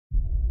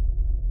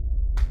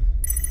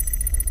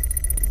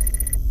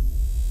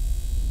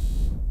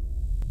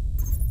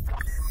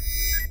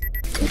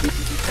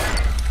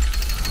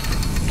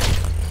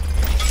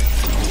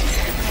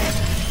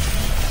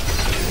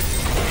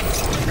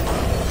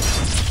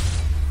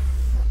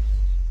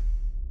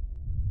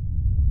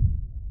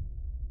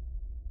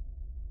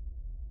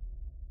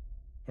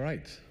All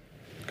right,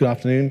 good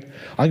afternoon.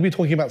 I'm going to be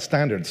talking about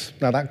standards.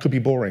 Now that could be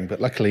boring, but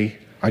luckily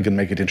I can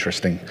make it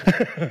interesting.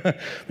 We're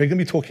going to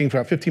be talking for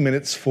about 15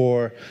 minutes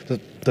for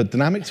the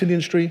dynamics in the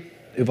industry,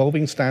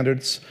 evolving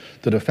standards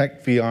that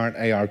affect VR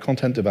and AR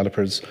content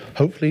developers,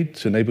 hopefully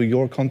to enable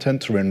your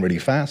content to run really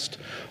fast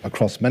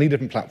across many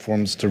different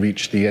platforms to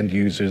reach the end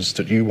users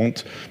that you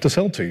want to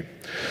sell to.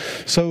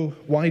 So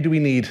why do we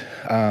need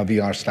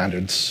VR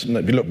standards?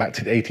 If you look back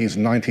to the 80s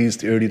and 90s,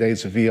 the early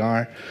days of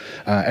VR,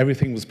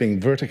 everything was being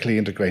vertically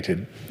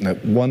integrated.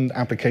 One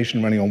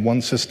application running on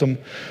one system,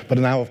 but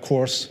now, of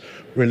course,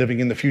 we're living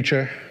in the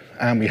future,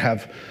 and we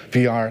have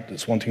VR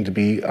that's wanting to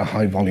be a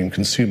high-volume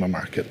consumer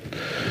market.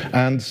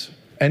 And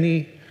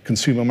any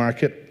consumer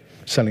market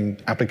selling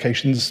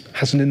applications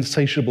has an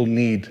insatiable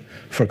need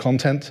for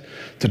content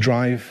to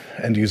drive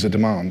end-user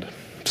demand.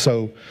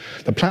 So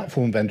the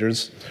platform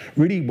vendors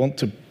really want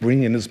to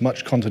bring in as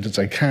much content as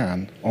they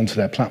can onto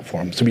their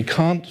platform. So we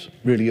can't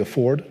really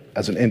afford,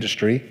 as an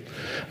industry,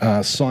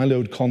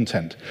 siloed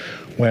content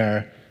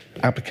where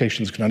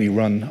applications can only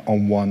run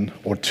on one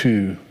or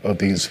two of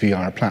these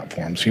VR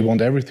platforms. You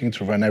want everything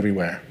to run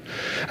everywhere.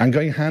 And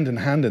going hand in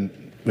hand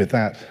with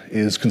that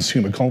is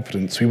consumer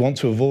confidence. We want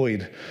to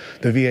avoid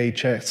the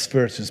VHS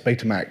versus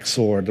Betamax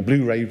or the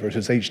Blu-ray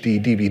versus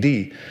HD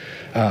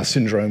DVD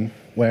syndrome,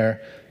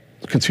 where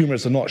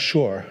consumers are not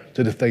sure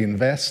that if they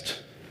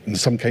invest, in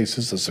some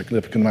cases a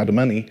significant amount of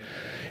money,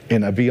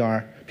 in a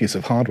VR piece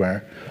of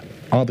hardware,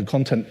 are the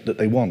content that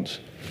they want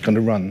going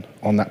to run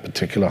on that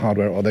particular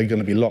hardware, or are they going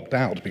to be locked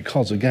out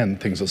because, again,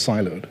 things are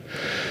siloed?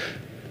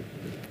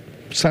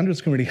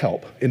 Standards can really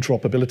help.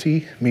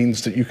 Interoperability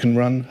means that you can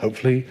run,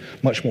 hopefully,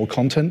 much more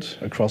content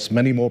across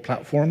many more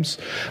platforms.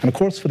 And of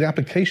course, for the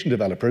application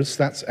developers,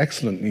 that's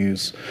excellent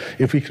news.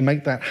 If we can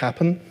make that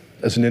happen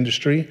as an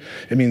industry,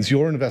 it means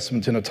your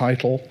investment in a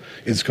title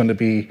is going to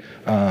be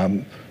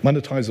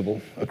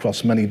monetizable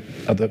across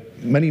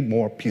many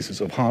more pieces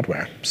of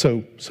hardware.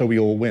 So we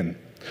all win.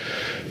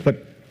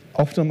 But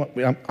often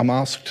I'm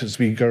asked as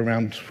we go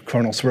around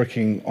Khronos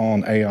working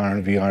on AR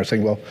and VR,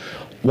 saying, well,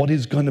 what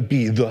is going to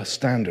be the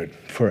standard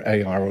for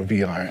AR or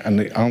VR? And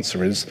the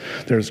answer is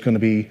there's going to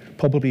be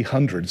probably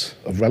hundreds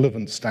of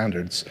relevant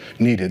standards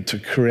needed to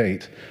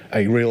create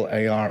a real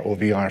AR or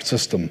VR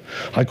system.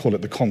 I call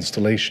it the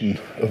constellation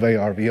of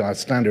AR, VR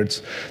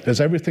standards.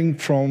 There's everything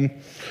from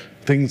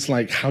things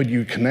like how do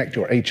you connect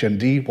your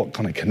HMD, what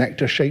kind of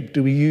connector shape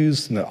do we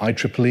use, and the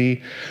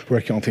IEEE,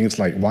 working on things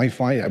like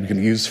Wi-Fi, how we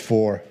can use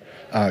for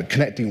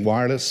connecting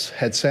wireless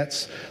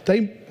headsets.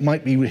 They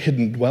might be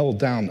hidden well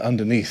down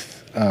underneath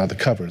the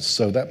covers,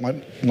 so that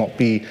might not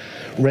be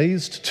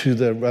raised to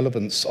the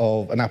relevance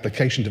of an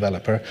application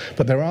developer,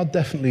 but there are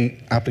definitely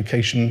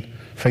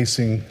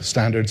application-facing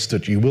standards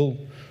that you will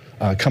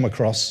come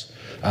across.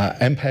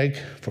 MPEG,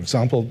 for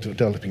example,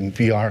 developing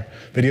VR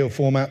video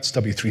formats,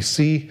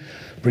 W3C,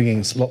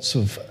 bringing lots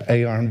of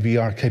AR and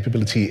VR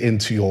capability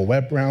into your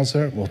web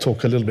browser. We'll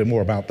talk a little bit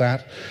more about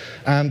that.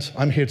 And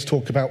I'm here to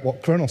talk about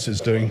what Khronos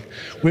is doing.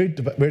 We're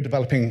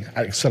developing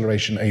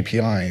acceleration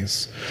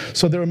APIs.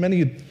 So there are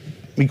many,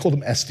 we call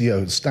them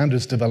SDOs,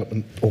 Standards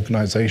Development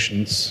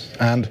Organizations.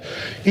 And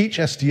each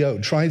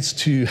SDO tries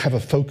to have a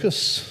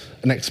focus,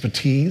 an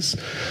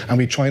expertise, and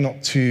we try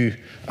not to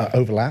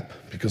overlap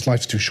because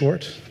life's too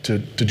short to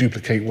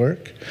duplicate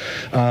work.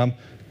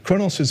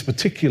 Khronos'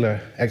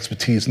 particular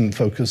expertise and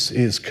focus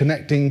is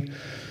connecting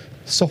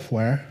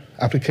software,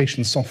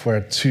 application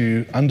software,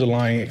 to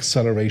underlying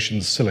acceleration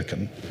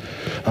silicon.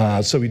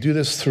 So we do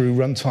this through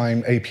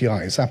runtime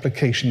APIs,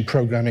 application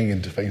programming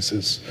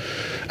interfaces.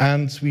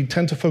 And we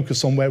tend to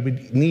focus on where we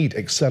need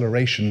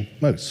acceleration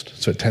most.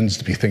 So it tends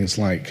to be things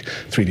like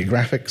 3D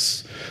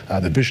graphics,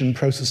 the vision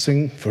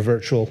processing for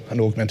virtual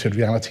and augmented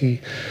reality,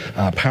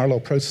 parallel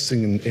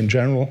processing in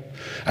general,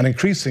 and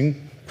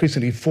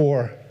increasingly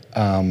for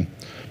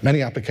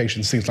many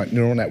applications, things like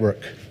neural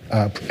network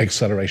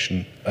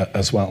acceleration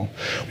as well.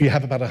 We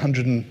have about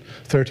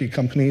 130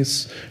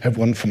 companies,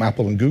 everyone from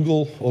Apple and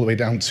Google, all the way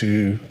down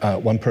to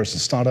one-person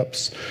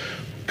startups,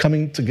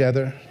 coming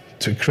together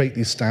to create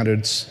these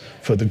standards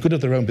for the good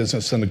of their own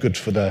business and the good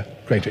for the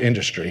greater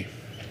industry.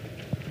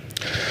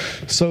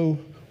 So,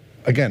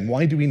 again,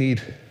 why do we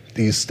need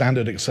these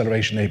standard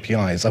acceleration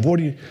APIs? I've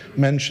already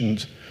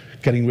mentioned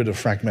getting rid of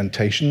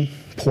fragmentation,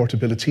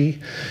 portability.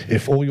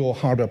 If all your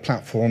hardware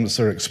platforms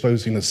are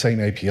exposing the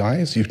same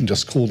APIs, you can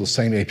just call the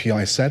same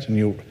API set and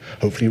you'll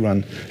hopefully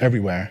run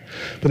everywhere.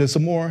 But there's a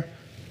more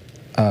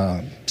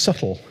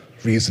subtle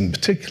reason,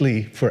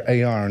 particularly for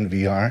AR and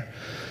VR,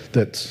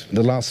 that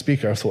the last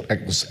speaker I thought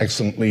was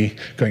excellently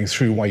going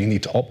through why you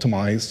need to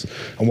optimize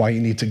and why you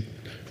need to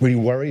really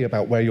worry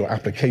about where your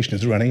application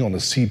is running on the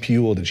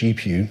CPU or the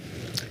GPU.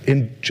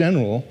 In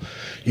general,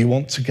 you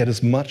want to get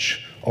as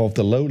much of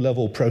the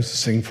low-level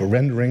processing for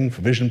rendering,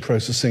 for vision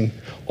processing,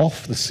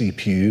 off the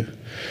CPU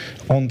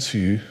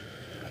onto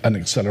an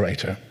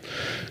accelerator.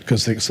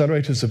 Because the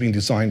accelerators have been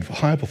designed for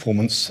higher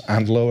performance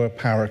and lower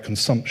power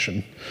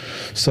consumption.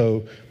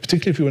 So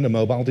particularly if you're in a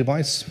mobile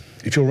device,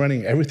 if you're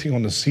running everything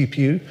on the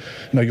CPU,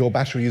 your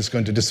battery is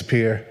going to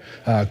disappear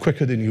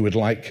quicker than you would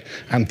like,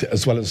 and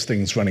as well as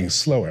things running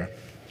slower.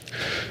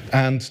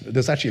 And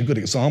there's actually a good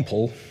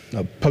example.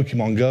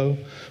 Pokemon Go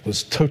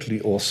was totally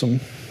awesome,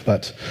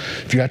 but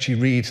if you actually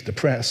read the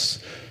press,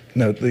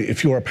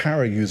 if you're a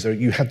power user,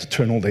 you had to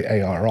turn all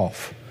the AR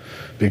off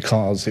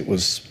because it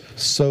was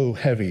so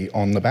heavy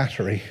on the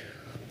battery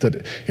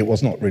that it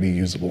was not really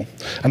usable.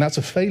 And that's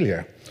a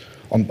failure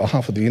on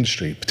behalf of the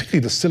industry,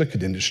 particularly the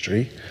silicon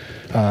industry,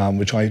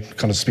 which I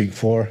kind of speak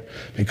for,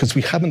 because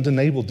we haven't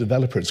enabled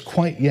developers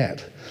quite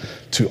yet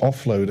to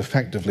offload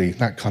effectively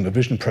that kind of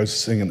vision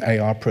processing and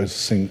AR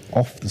processing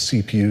off the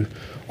CPU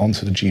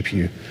onto the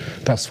GPU.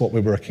 That's what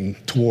we're working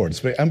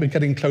towards, and we're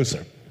getting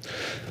closer.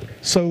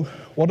 So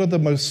what are the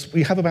most,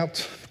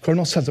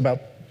 Khronos has about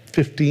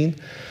 15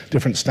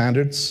 different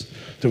standards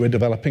that we're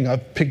developing.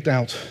 I've picked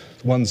out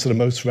the ones that are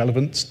most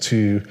relevant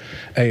to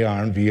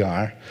AR and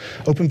VR.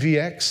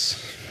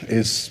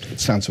 OpenVX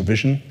stands for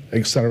vision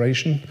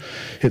acceleration.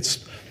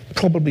 It's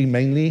probably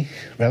mainly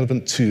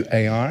relevant to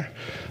AR,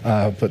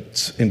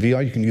 but in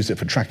VR you can use it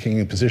for tracking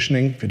and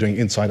positioning, if you're doing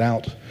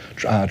inside-out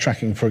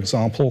tracking, for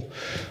example.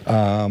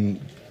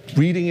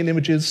 Reading in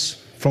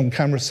images from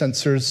camera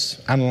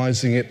sensors,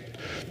 analyzing it,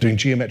 doing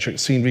geometric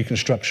scene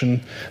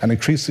reconstruction, and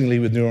increasingly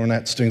with neural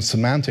nets doing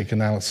semantic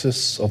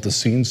analysis of the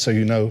scene, so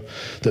you know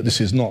that this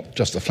is not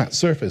just a flat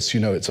surface,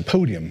 it's a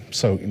podium,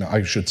 so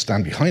I should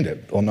stand behind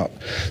it or not.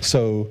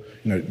 So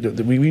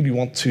we really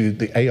want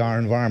the AR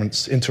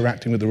environments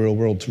interacting with the real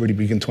world to really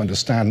begin to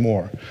understand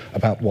more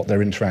about what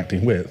they're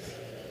interacting with.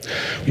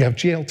 We have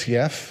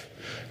GLTF,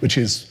 which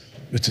is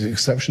an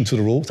exception to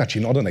the rule. It's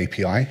actually not an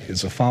API,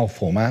 it's a file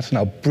format, and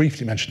I'll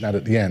briefly mention that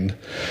at the end.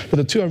 But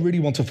the two I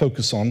really want to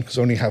focus on, because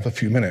I only have a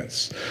few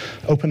minutes.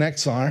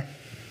 OpenXR,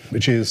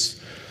 which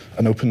is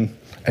an open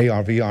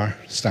AR/VR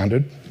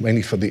standard,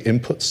 mainly for the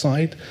input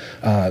side,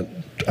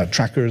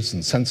 trackers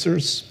and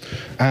sensors,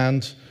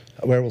 and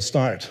where we'll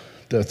start,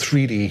 the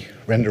 3D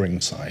rendering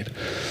side.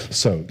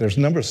 So there's a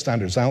number of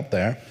standards out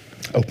there.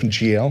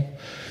 OpenGL,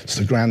 it's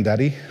the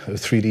granddaddy of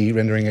 3D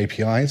rendering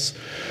APIs,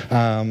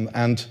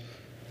 and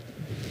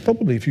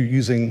probably if you're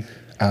using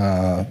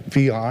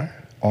VR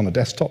on a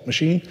desktop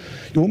machine,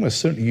 you're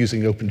almost certainly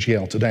using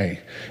OpenGL today.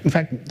 In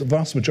fact, the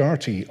vast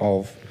majority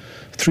of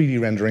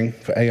 3D rendering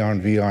for AR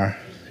and VR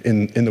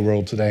in the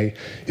world today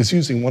is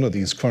using one of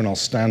these Khronos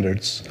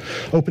standards.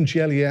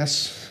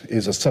 OpenGL-ES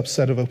is a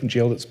subset of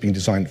OpenGL that's been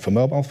designed for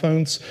mobile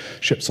phones,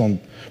 ships on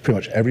pretty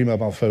much every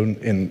mobile phone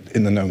in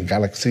the known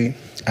galaxy,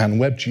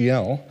 and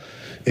WebGL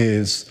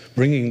is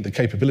bringing the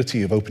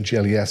capability of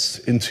OpenGL-ES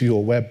into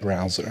your web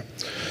browser.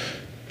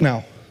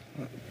 Now,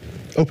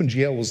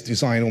 OpenGL was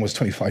designed almost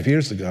 25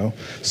 years ago,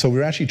 so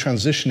we're actually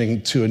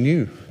transitioning to a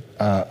new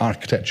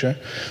architecture,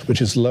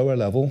 which is lower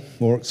level,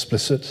 more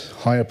explicit,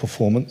 higher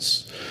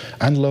performance,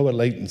 and lower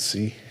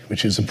latency,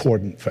 which is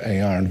important for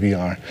AR and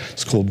VR.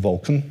 It's called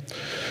Vulkan,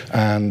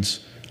 and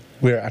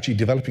we're actually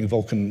developing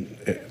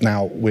Vulkan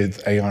now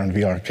with AR and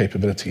VR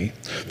capability.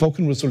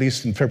 Vulkan was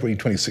released in February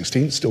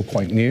 2016, it's still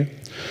quite new,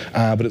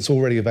 but it's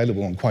already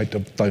available on quite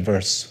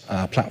diverse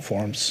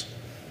platforms.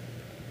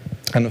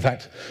 And in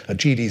fact, at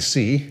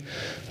GDC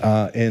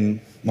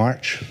in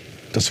March,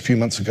 just a few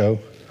months ago,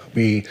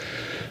 we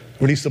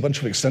released a bunch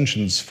of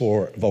extensions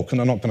for Vulkan.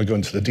 I'm not going to go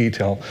into the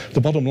detail.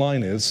 The bottom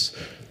line is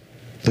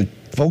the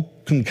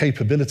Vulkan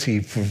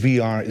capability for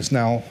VR is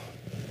now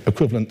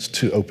equivalent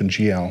to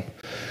OpenGL,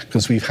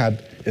 because we've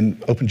had in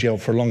OpenGL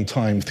for a long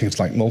time things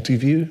like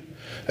multi-view.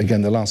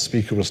 Again, the last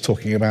speaker was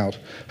talking about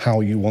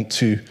how you want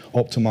to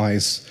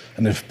optimize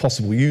and, if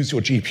possible, use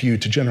your GPU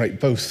to generate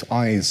both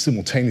eyes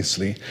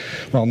simultaneously.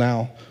 Well,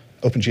 now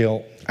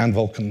OpenGL and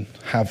Vulkan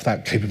have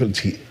that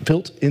capability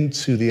built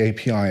into the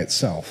API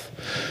itself.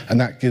 And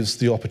that gives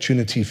the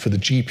opportunity for the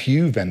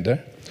GPU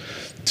vendor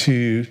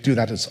to do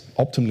that as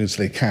optimally as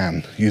they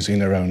can using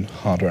their own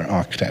hardware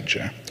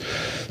architecture.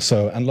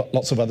 So, and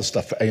lots of other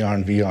stuff for AR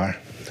and VR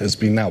has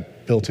been now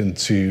built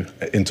into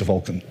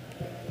Vulkan.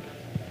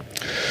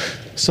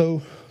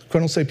 So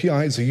Khronos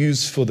APIs are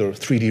used for the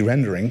 3D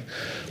rendering.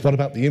 What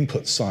about the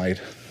input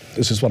side?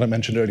 This is what I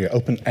mentioned earlier,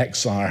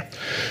 OpenXR.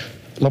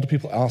 A lot of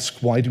people ask,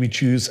 why do we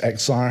choose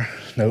XR?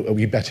 No, are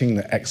we betting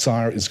that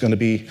XR is going to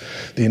be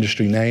the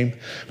industry name?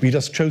 We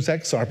just chose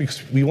XR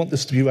because we want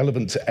this to be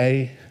relevant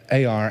to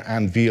AR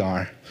and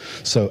VR.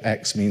 So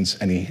X means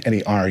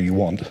any R you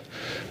want.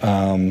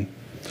 And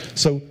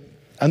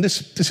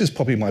this is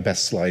probably my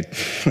best slide.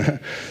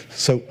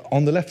 So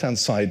on the left-hand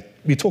side,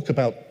 we talk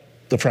about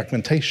the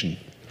fragmentation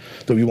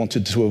that we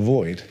wanted to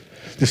avoid.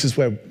 This is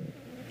where,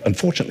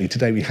 unfortunately,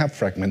 today we have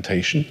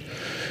fragmentation.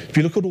 If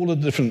you look at all the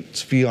different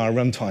VR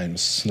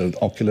runtimes,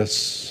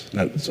 Oculus,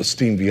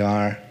 Steam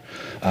VR,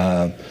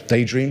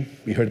 Daydream,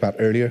 we heard about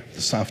earlier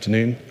this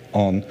afternoon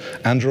on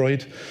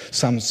Android,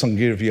 Samsung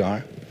Gear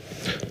VR,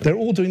 they're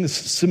all doing this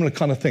similar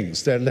kind of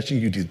things. They're letting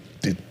you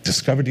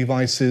discover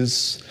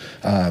devices,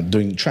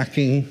 doing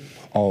tracking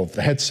of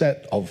the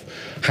headset, of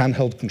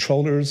handheld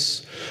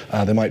controllers.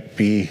 They might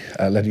be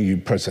letting you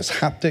process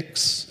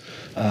haptics,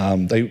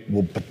 They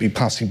will be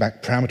passing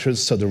back parameters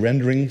so the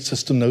rendering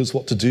system knows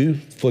what to do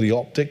for the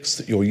optics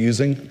that you're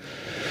using.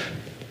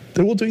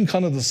 They're all doing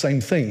kind of the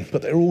same thing,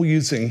 but they're all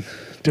using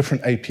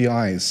different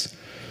APIs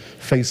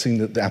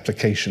facing the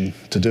application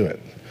to do it.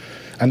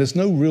 And there's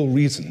no real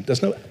reason,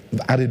 there's no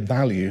added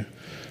value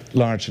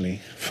largely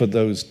for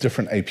those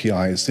different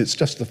APIs. It's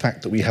just the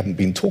fact that we haven't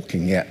been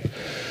talking yet.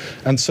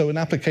 And so an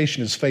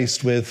application is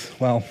faced with,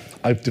 well,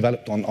 I've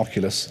developed on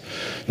Oculus,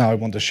 now I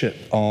want to ship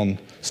on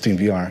Steam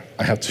VR.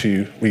 I have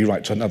to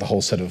rewrite to another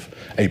whole set of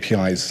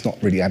APIs. It's not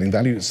really adding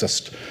value, it's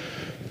just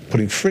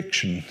putting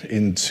friction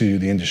into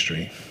the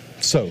industry.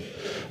 So,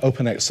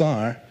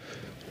 OpenXR,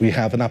 we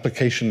have an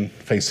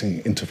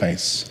application-facing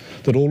interface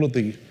that all of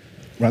the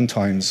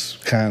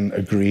runtimes can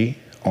agree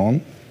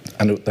on,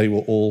 and they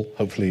will all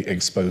hopefully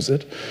expose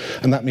it.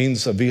 And that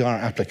means a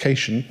VR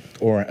application,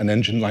 or an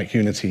engine like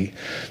Unity,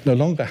 no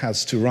longer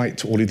has to write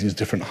to all of these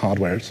different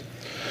hardwares.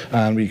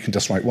 And we can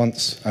just write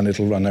once, and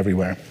it'll run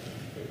everywhere.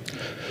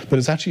 But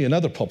there's actually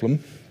another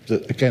problem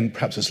that, again,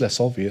 perhaps is less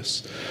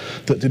obvious,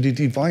 that the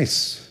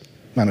device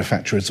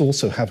manufacturers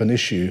also have an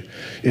issue.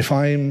 If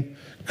I'm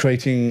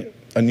creating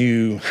a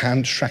new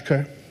hand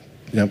tracker,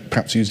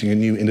 perhaps using a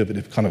new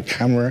innovative kind of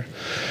camera,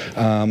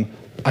 I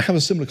have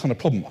a similar kind of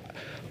problem.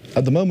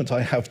 At the moment,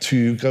 I have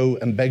to go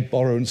and beg,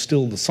 borrow, and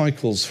steal the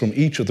cycles from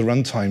each of the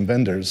runtime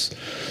vendors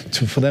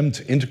for them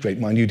to integrate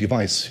my new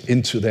device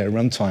into their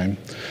runtime.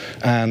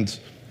 And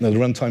the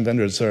runtime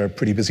vendors are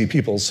pretty busy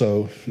people,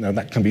 so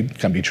that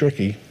can be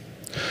tricky.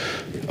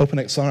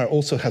 OpenXR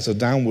also has a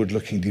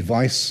downward-looking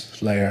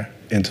device layer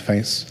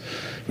interface,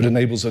 which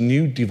enables a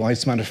new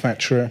device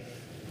manufacturer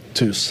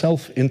to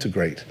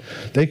self-integrate.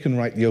 They can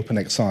write the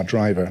OpenXR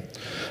driver,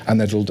 and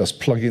then it'll just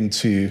plug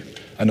into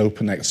an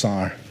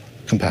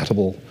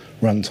OpenXR-compatible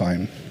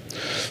runtime.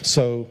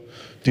 So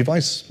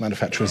device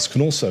manufacturers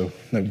can also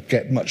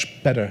get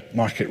much better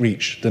market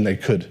reach than they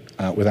could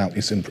without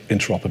these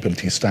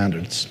interoperability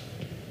standards.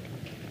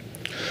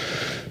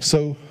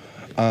 So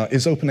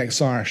is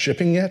OpenXR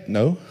shipping yet?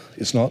 No,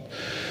 it's not.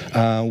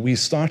 We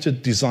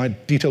started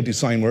detailed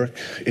design work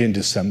in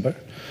December.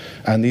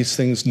 And these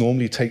things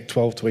normally take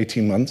 12 to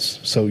 18 months,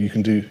 so you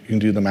can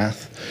do the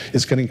math.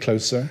 It's getting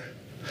closer.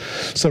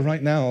 So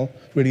right now,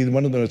 really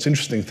one of the most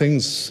interesting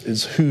things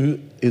is who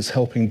is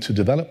helping to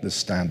develop this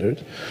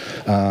standard,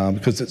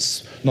 because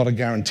it's not a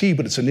guarantee,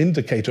 but it's an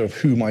indicator of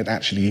who might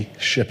actually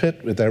ship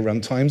it with their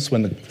runtimes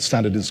when the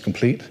standard is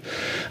complete.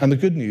 And the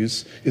good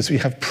news is we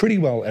have pretty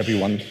well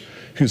everyone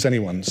who's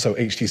anyone. So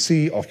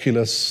HTC,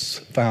 Oculus,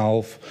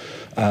 Valve,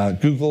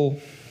 Google,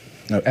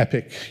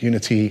 Epic,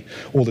 Unity,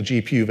 all the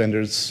GPU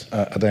vendors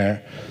are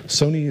there.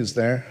 Sony is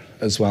there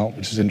as well,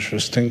 which is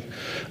interesting.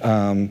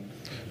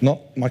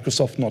 Not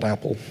Microsoft, not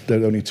Apple. They're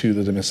the only two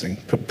that are missing.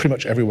 Pretty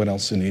much everyone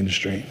else in the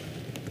industry.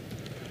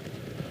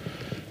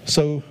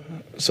 So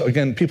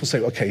again, people say,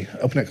 okay,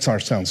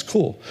 OpenXR sounds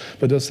cool,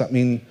 but does that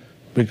mean,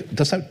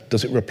 does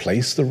it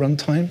replace the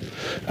runtime?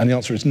 And the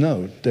answer is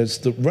no.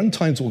 The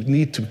runtimes will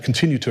need to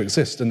continue to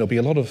exist, and there'll be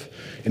a lot of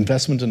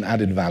investment and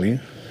added value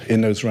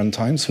in those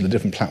runtimes for the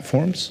different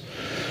platforms.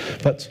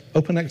 But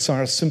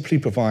OpenXR simply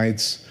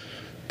provides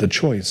the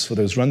choice for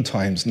those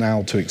runtimes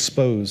now to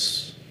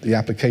expose the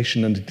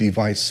application and the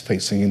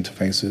device-facing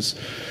interfaces,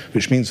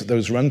 which means that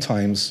those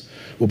runtimes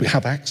will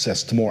have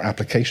access to more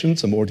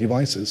applications and more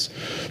devices.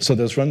 So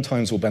those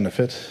runtimes will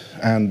benefit,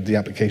 and the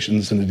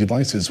applications and the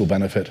devices will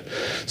benefit.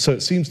 So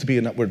it seems to be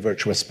an upward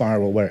virtuous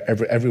spiral where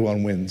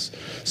everyone wins.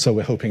 So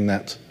we're hoping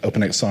that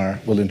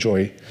OpenXR will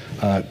enjoy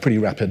pretty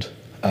rapid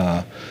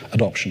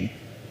adoption.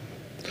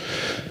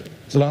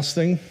 The last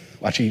thing,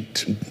 actually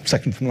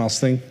second from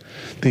last thing,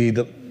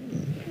 the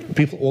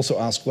people also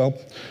ask, well,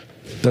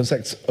 does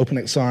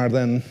OpenXR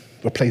then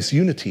replace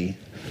Unity?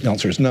 The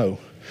answer is no.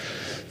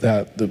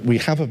 We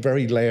have a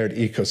very layered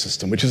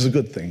ecosystem, which is a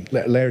good thing.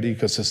 Layered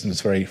ecosystem is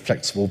very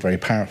flexible, very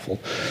powerful.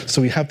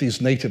 So we have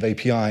these native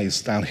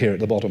APIs down here at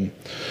the bottom.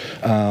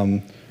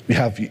 We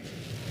have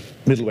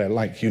middleware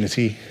like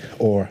Unity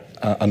or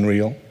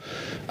Unreal.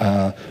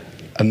 A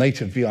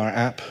native VR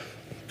app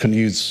can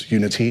use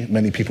Unity.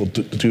 Many people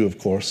do, of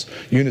course.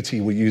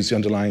 Unity will use the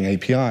underlying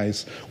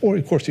APIs, or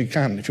of course you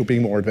can, if you're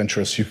being more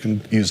adventurous, you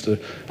can use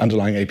the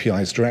underlying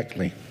APIs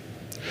directly.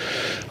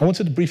 I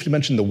wanted to briefly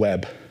mention the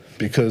web,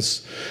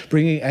 because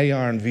bringing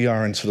AR and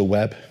VR into the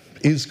web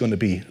is going to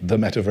be the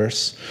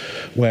metaverse,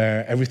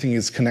 where everything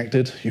is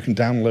connected. You can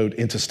download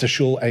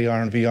interstitial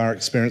AR and VR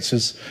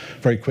experiences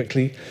very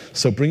quickly.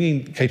 So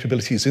bringing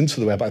capabilities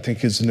into the web, I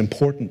think, is an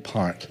important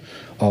part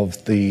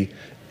of the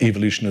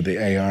evolution of the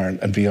AR and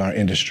VR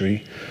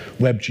industry.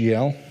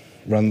 WebGL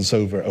runs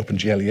over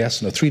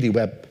OpenGLES, and a 3D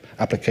web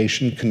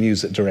application can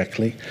use it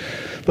directly.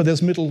 But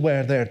there's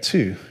middleware there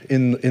too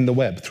in the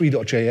web.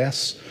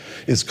 3.js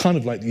is kind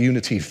of like the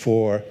Unity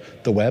for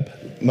the web.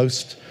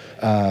 Most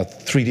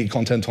 3D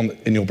content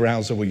in your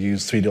browser will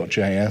use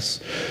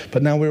 3.js.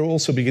 But now we're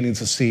also beginning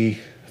to see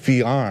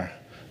VR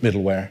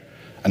middleware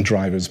and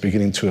drivers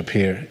beginning to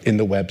appear in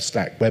the web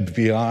stack.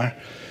 WebVR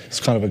is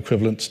kind of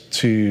equivalent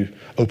to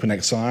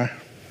OpenXR.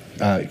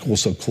 It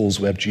also calls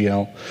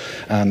WebGL,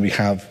 and we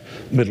have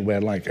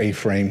middleware like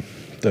A-Frame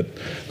that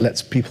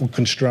lets people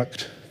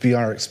construct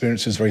VR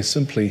experiences very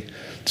simply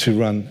to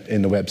run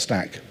in the web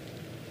stack.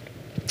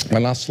 My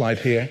last slide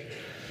here.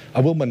 I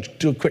will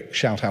do a quick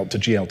shout out to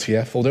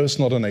GLTF, although it's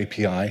not an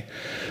API.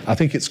 I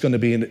think it's going to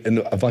be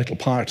a vital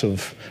part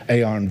of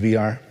AR and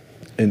VR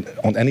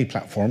on any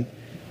platform.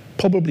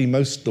 Probably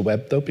most of the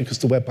web, though, because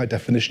the web, by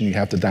definition, you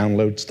have to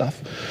download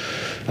stuff.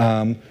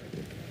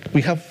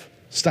 We have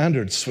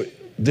standards for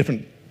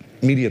different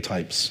media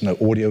types,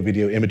 audio,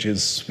 video,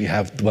 images. We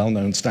have the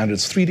well-known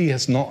standards. 3D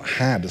has not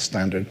had a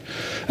standard.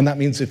 And that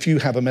means if you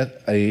have a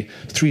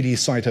 3D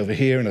site over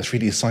here and a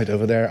 3D site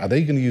over there, are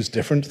they going to use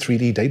different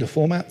 3D data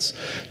formats?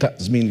 That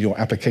does mean your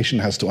application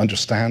has to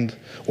understand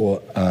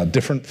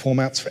different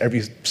formats for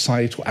every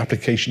site or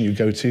application you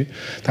go to.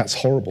 That's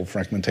horrible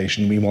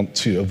fragmentation. We want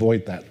to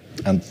avoid that.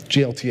 And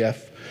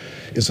GLTF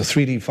is a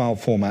 3D file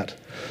format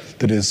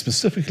that is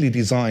specifically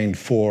designed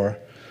for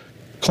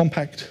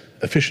compact,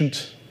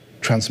 efficient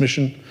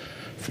transmission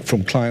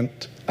from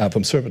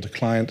server to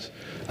client,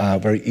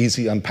 very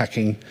easy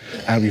unpacking.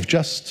 And we've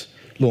just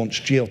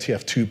launched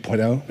GLTF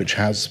 2.0, which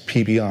has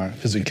PBR,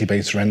 physically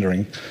based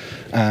rendering,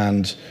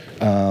 and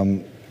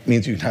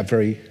means you can have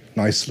very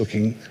nice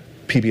looking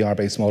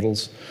PBR-based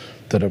models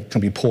that can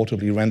be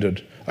portably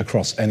rendered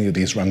across any of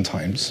these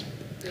runtimes.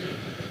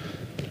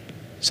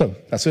 So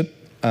that's it.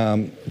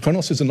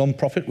 Khronos is a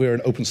non-profit. We're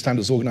an open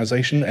standards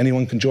organization.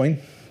 Anyone can join.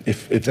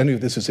 If any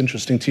of this is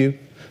interesting to you,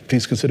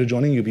 please consider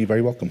joining. You'll be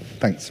very welcome.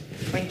 Thanks.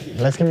 Thank you.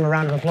 Let's give him a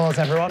round of applause,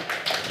 everyone.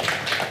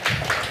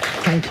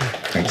 Thank you.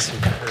 Thanks.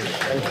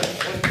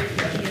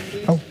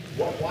 Oh.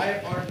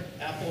 Why aren't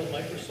Apple and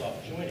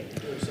Microsoft joining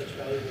doing such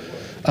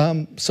valuable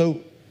work? So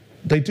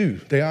they do.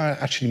 They are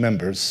actually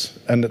members,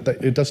 and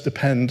it does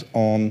depend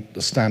on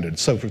the standard.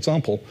 So, for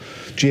example,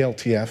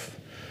 GLTF,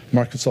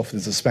 Microsoft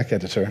is a spec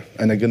editor,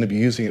 and they're going to be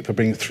using it for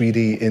bringing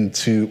 3D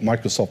into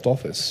Microsoft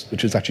Office,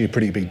 which is actually a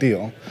pretty big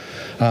deal.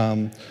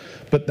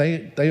 But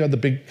they are the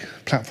big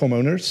platform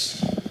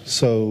owners,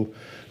 so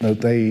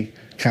they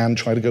can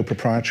try to go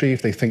proprietary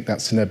if they think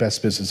that's in their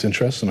best business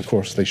interest, and of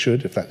course they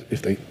should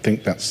if they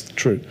think that's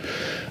true.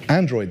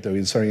 Android, though,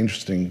 is very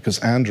interesting because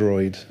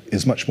Android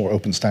is much more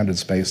open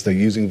standards based. They're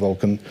using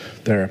Vulkan.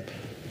 They're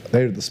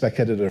the spec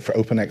editor for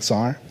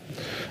OpenXR,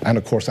 and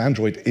of course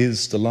Android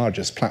is the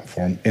largest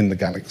platform in the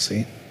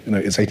Galaxy.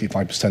 It's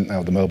 85% now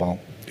of the mobile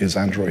is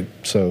Android.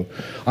 So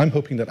I'm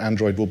hoping that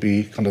Android will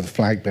be kind of the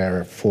flag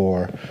bearer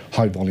for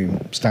high volume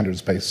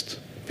standards based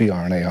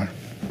VR and AR.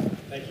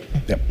 Thank you.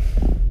 Yep.